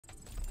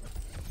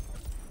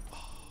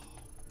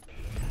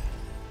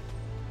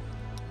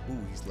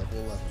he's level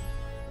 11.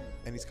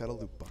 And he's got a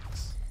loot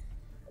box.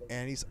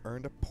 And he's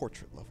earned a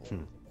portrait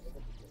level.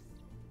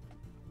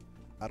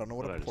 I don't know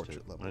what a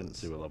portrait level is. I didn't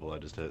see what level I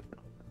just hit.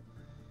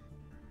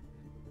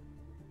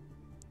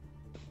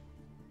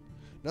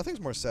 Nothing's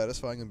more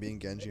satisfying than being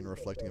Genji and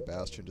reflecting a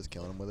Bastion, just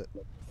killing him with it.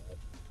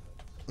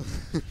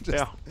 Just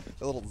yeah.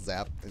 A little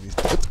zap and he's...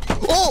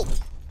 Oh!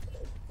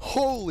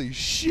 Holy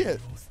shit!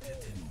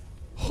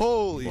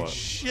 Holy what?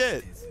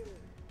 shit!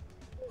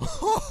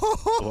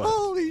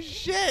 Holy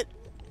shit!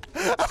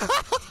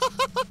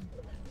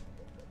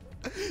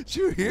 Did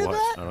you hear what?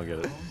 that? I don't get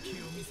it.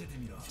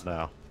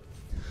 No.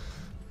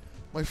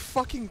 My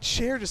fucking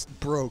chair just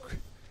broke.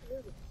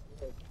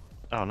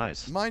 Oh,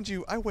 nice. Mind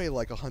you, I weigh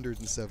like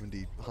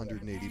 170,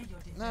 180,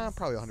 nah,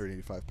 probably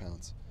 185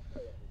 pounds.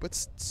 But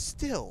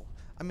still,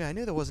 I mean, I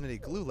knew there wasn't any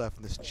glue left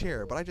in this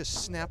chair, but I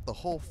just snapped the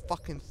whole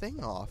fucking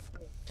thing off.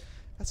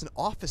 That's an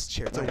office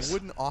chair. It's nice. a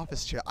wooden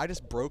office chair. I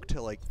just broke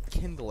to like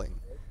kindling.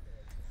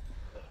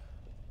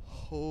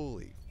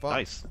 Holy fuck.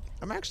 Nice.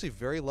 I'm actually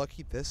very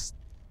lucky this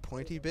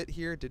pointy bit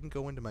here didn't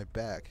go into my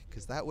back,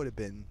 because that would have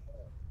been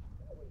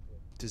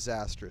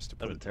disastrous to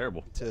put. That'd been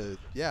terrible.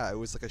 Yeah, it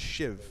was like a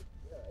shiv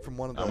from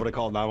one of the. I would have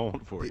called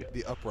 911 for you.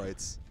 The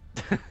uprights.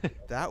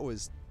 That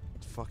was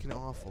fucking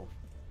awful.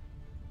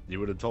 You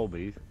would have told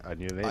me. I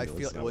knew the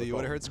ambulance. Well, you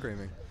would have heard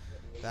screaming.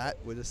 That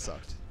would have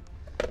sucked.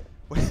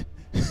 Wait,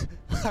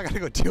 I gotta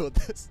go deal with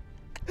this.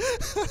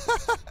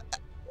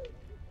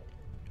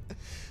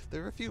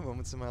 There were a few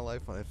moments in my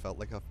life when I felt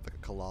like a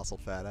colossal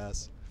fat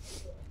ass.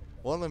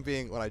 One of them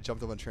being when I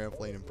jumped on a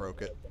trampoline and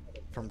broke it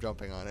from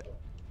jumping on it.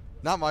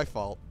 Not my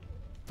fault,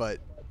 but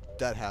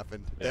that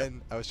happened. Yeah.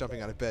 Then I was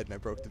jumping on a bed and I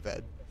broke the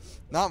bed.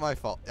 Not my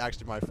fault,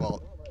 actually my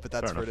fault, but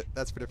that's for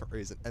a different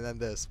reason. And then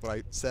this, when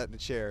I sat in a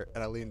chair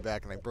and I leaned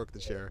back and I broke the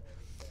chair.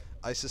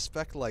 I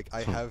suspect like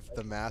I have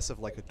the mass of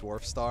like a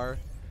dwarf star,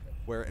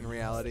 where in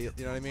reality,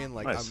 you know what I mean?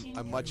 Like nice.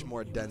 I'm much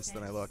more dense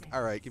than I look.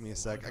 All right, give me a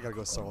sec. I gotta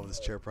go solve this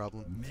chair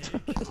problem.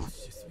 All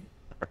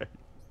right.